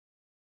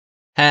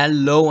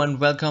Hello and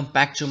welcome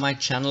back to my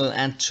channel,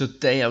 and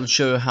today I will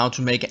show you how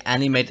to make an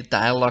animated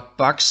dialog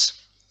box.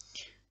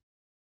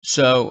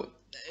 So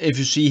if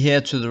you see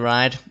here to the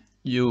right,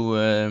 you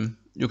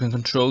can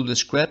control the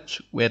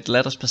script with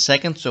letters per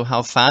second, so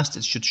how fast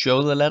it should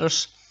show the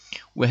letters.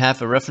 We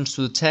have a reference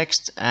to the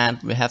text and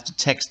we have the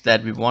text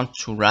that we want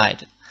to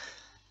write.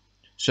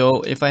 So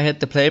if I hit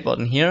the play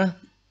button here,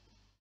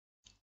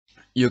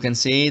 you can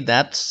see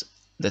that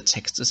the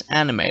text is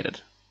animated.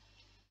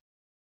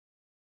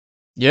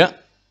 Yeah,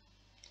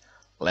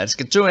 let's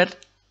get to it.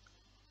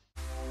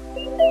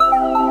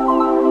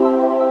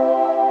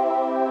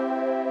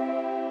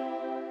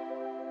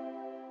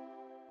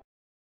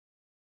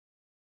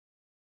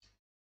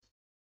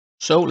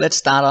 So let's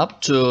start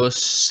up to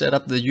set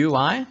up the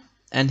UI,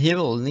 and here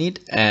we'll need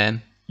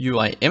an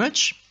UI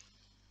image,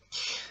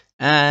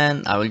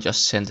 and I will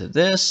just center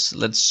this.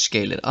 Let's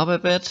scale it up a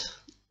bit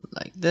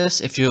like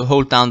this. If you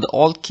hold down the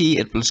Alt key,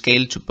 it will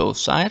scale to both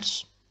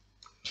sides.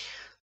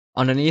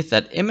 Underneath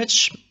that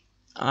image,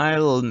 I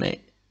will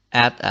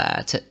add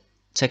a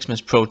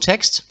TextMesh Pro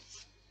text.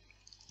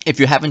 If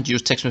you haven't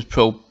used TextMesh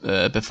Pro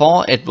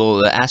before, it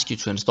will ask you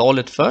to install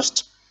it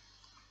first.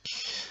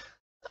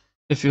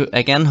 If you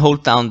again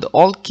hold down the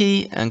Alt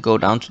key and go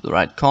down to the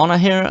right corner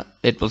here,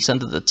 it will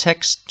center the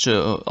text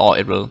to, or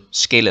it will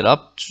scale it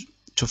up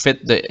to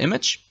fit the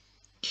image.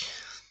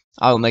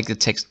 I will make the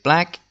text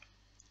black,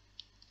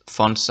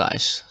 font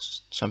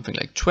size something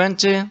like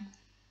 20,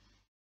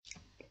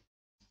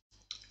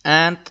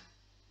 and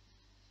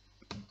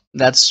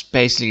that's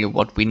basically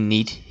what we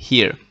need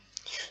here.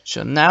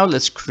 So now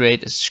let's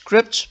create a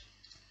script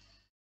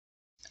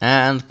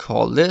and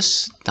call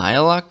this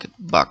dialog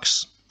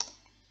box,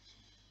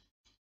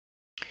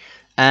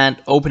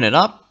 and open it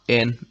up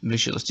in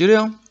Visual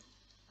Studio.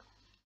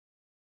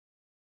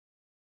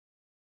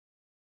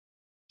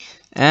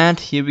 And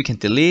here we can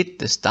delete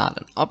the start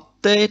and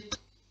update.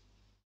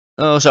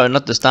 Oh, sorry,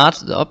 not the start,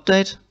 the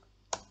update.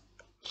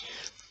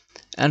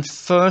 And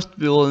first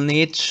we will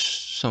need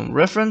some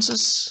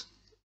references,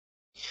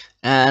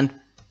 and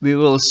we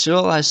will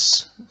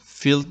serialize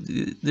field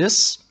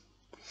this.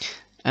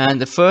 And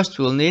the first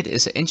we'll need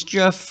is an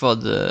integer for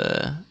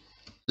the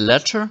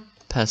letter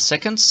per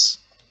seconds.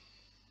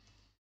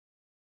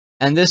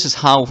 And this is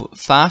how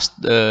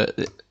fast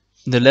the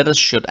letters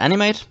should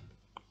animate.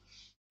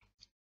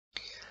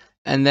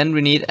 And then we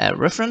need a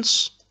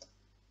reference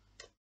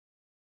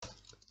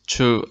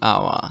to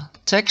our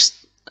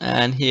text,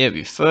 and here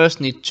we first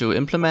need to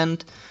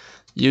implement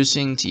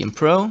using TM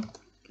Pro.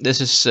 This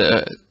is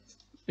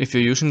if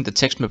you're using the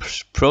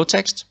TextMesh Pro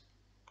text,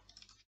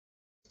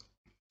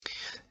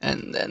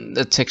 and then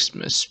the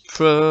TextMesh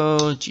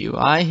Pro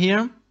GUI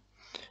here,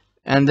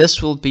 and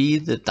this will be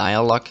the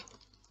dialog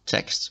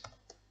text.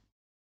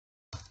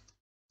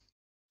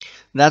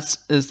 That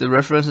is the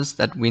references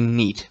that we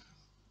need.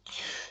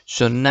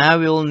 So now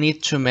we will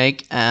need to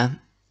make an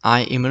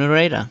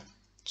enumerator.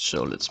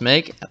 So let's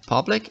make a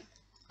public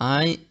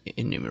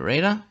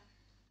enumerator,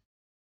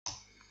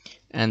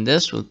 and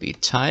this will be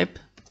type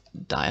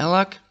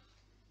dialog,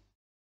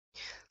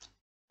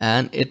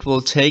 and it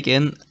will take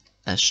in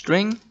a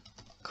string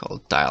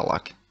called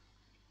dialog.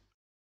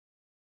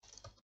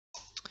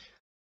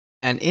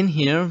 And in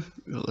here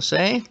we will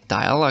say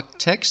dialog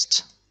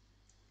text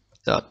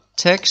dot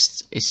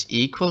text is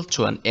equal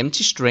to an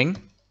empty string.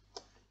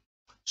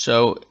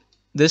 So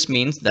this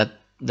means that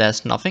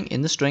there's nothing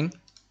in the string.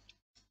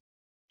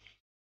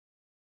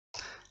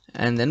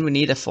 And then we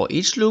need a for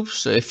each loop.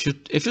 So if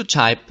you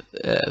type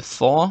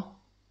for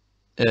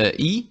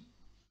e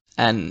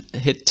and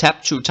hit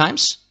tab 2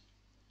 times,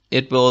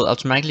 it will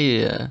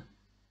automatically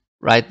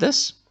write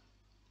this.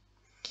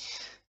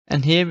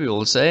 And here we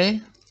will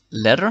say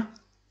letter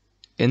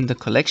in the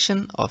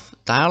collection of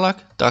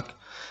dialog dot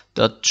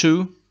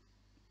to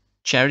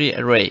cherry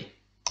array,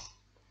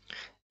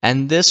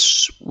 and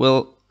this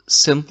will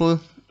simple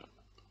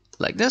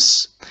like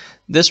this.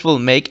 This will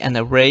make an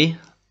array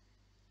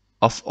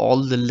of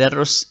all the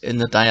letters in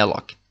the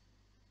dialog.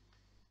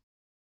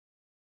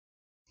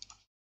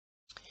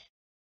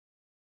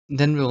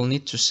 Then we will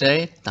need to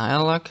say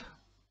dialog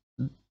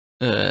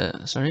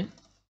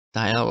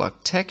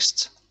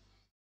text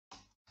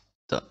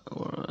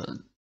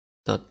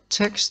dot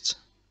text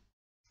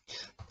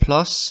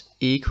plus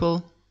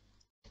equal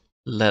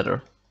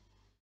letter,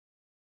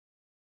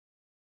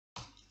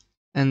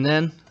 and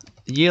then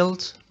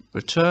yield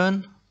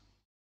return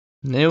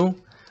new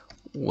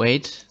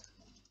wait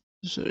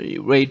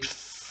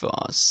for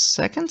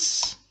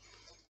seconds,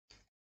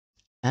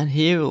 and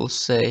here we'll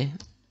say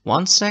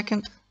 1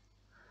 second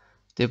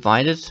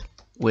divided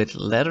with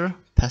letter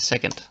per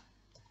second.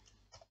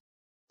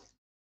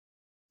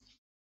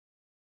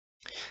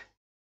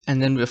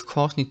 And then we of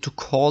course need to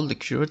call the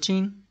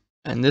coroutine,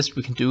 and this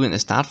we can do in the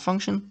start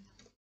function.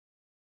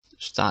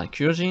 Start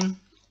coroutine.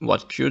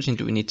 What coroutine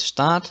do we need to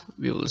start?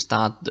 We will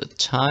start the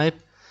type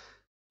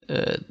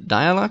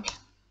dialog,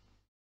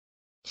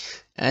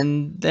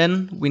 and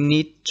then we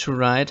need to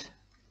write,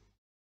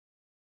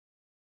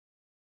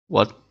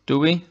 what do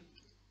we?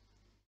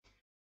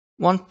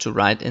 want to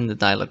write in the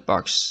dialog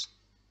box.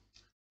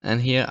 And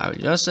here I will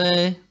just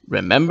say,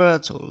 remember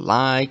to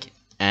like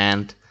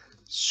and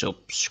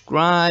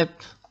subscribe,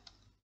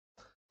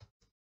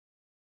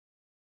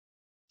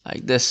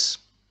 like this,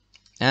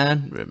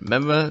 and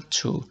remember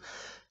to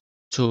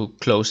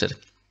close it.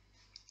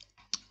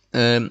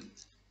 And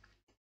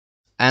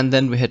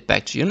then we head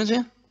back to Unity.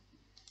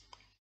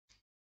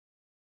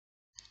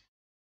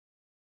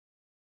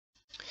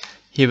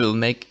 Here we'll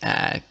make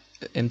an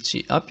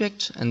empty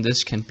object, and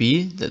this can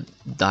be the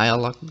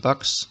dialog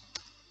box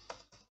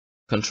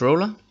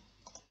controller.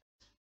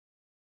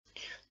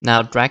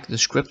 Now drag the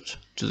script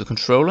to the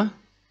controller,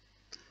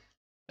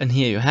 and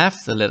here you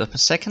have the letter per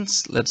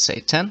seconds, let's say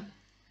 10.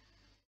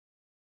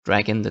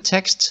 Drag in the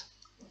text,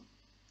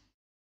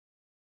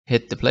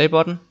 hit the play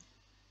button,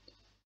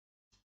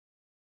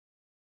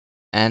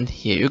 and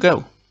here you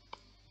go.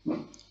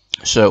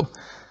 So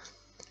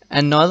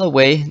another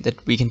way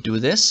that we can do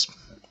this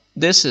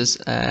is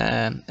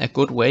a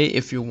good way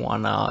if you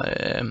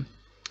wanna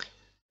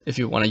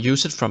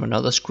use it from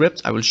another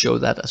script. I will show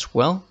that as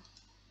well.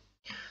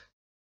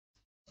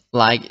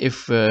 Like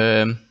if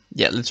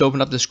let's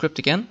open up the script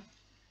again.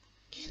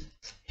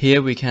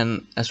 Here we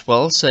can as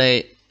well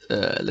say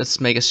let's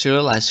make a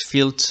serialized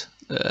field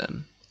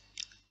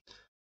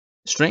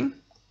string,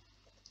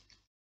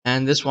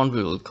 and this one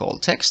we will call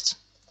text,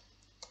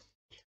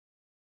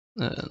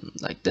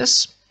 like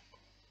this,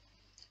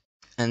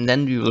 and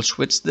then we will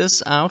switch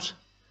this out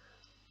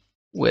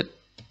with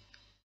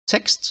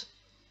text.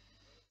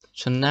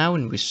 So now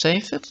when we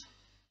save it,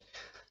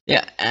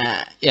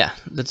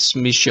 let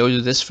me show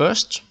you this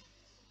first.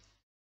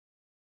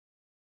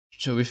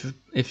 So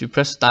if you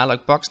press the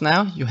dialog box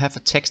now, you have a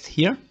text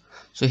here.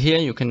 So here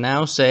you can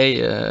now say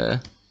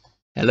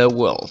hello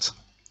world,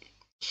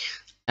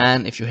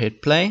 and if you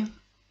hit play,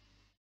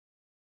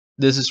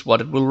 this is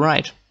what it will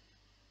write.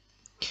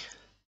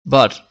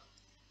 But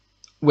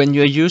when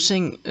you're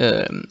using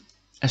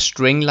a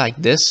string like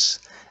this,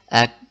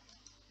 a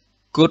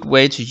good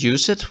way to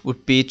use it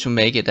would be to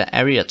make it an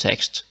area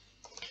text.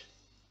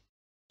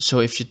 So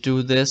if you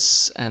do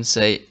this and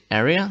say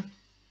area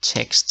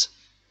text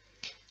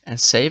and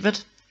save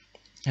it,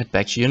 head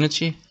back to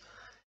Unity,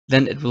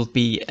 then it will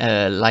be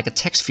like a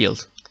text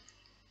field.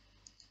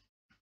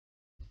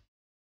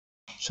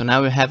 So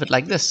now we have it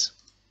like this.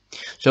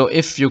 So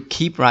if you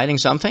keep writing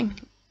something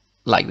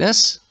like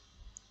this,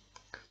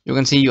 you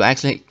can see you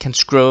actually can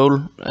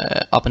scroll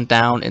up and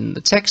down in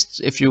the text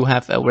if you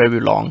have a very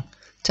long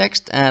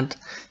text, and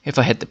if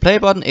I hit the play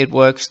button, it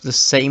works the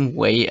same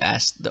way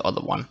as the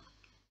other one,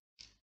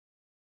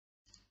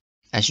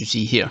 as you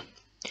see here.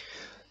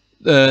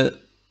 The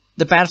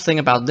bad thing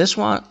about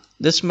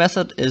this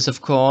method is,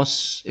 of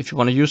course, if you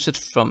want to use it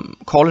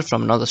call it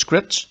from another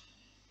script,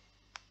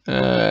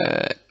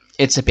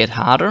 it's a bit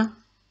harder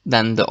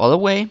than the other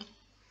way.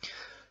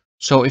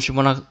 So if you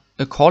want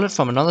to call it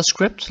from another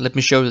script, let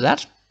me show you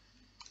that.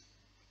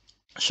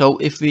 So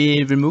if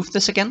we remove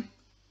this again,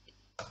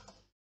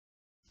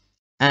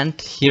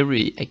 and here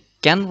we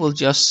again will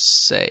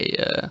just say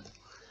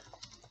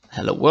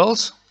hello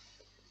world,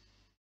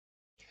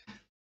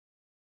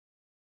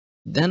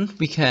 then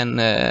we can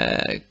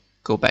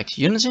go back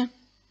to Unity,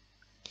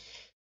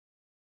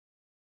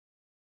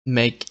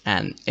 make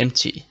an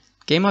empty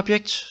game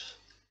object,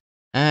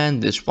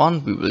 and this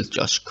one we will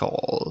just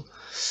call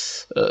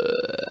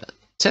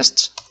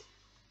test.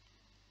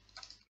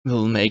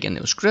 We'll make a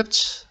new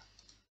script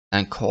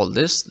and call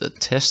this the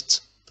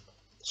test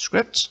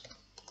script,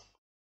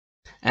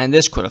 and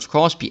this could of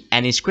course be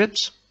any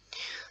script.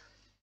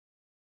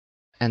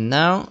 And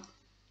now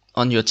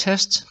on your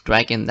test,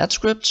 drag in that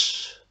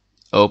script,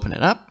 open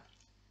it up.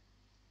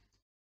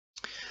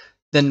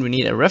 Then we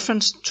need a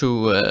reference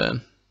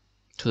to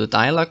the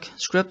dialog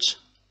script.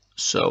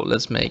 So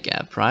let's make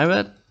a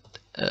private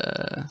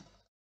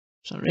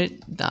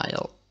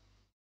dialog.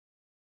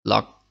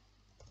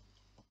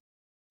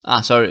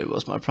 It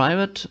was my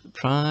private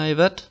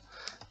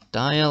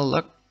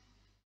dialog.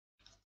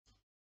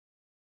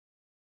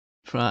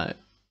 What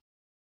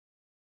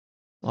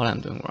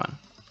I'm doing wrong.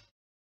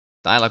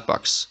 Dialog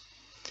box,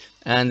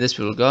 and this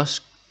will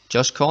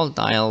just call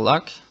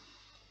dialog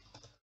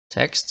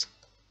text.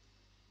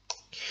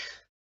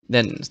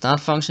 Then in the start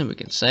function we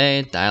can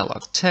say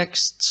dialog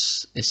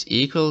text is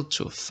equal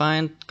to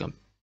find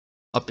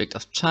object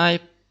of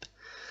type,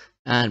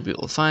 and we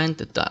will find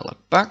the dialog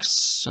box.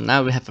 So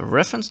now we have a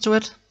reference to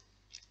it,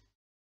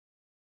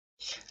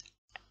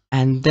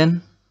 and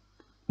then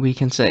we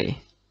can say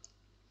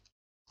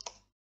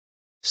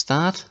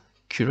start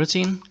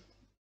coroutine.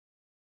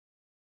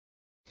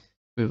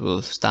 We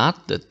will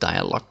start the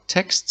dialog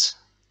text,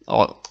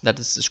 or that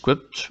is the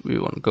script we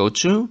want to go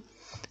to,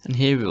 and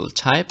here we will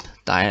type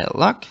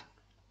dialog,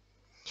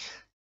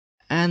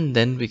 and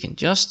then we can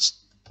just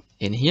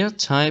in here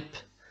type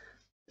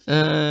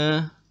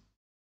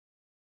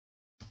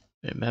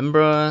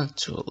remember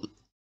to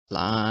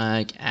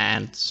like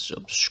and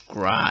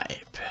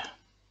subscribe,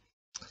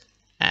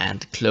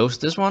 and close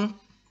this one.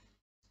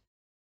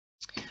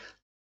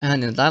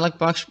 And in the dialog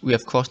box we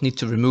of course need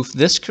to remove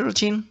this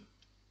coroutine,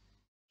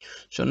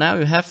 So now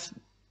you have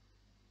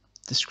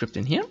the script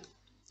in here,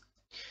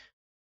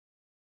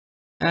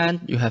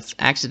 and you have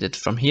exited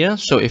from here.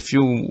 So if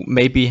you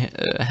maybe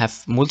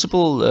have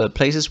multiple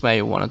places where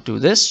you want to do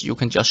this, you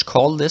can just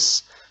call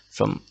this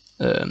from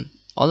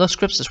other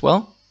scripts as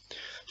well.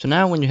 So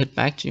now when you head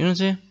back to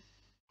Unity,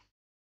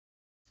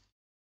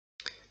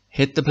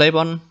 hit the play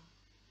button,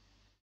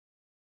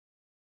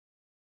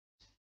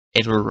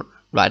 it will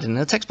write in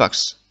the text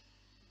box.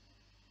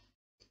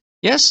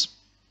 Yes,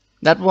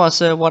 that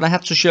was what I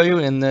have to show you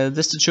in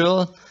this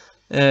tutorial.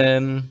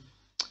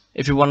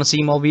 If you want to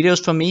see more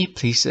videos from me,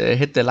 please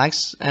hit the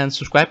likes and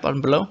subscribe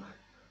button below.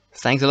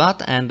 Thanks a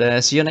lot,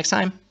 and see you next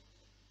time.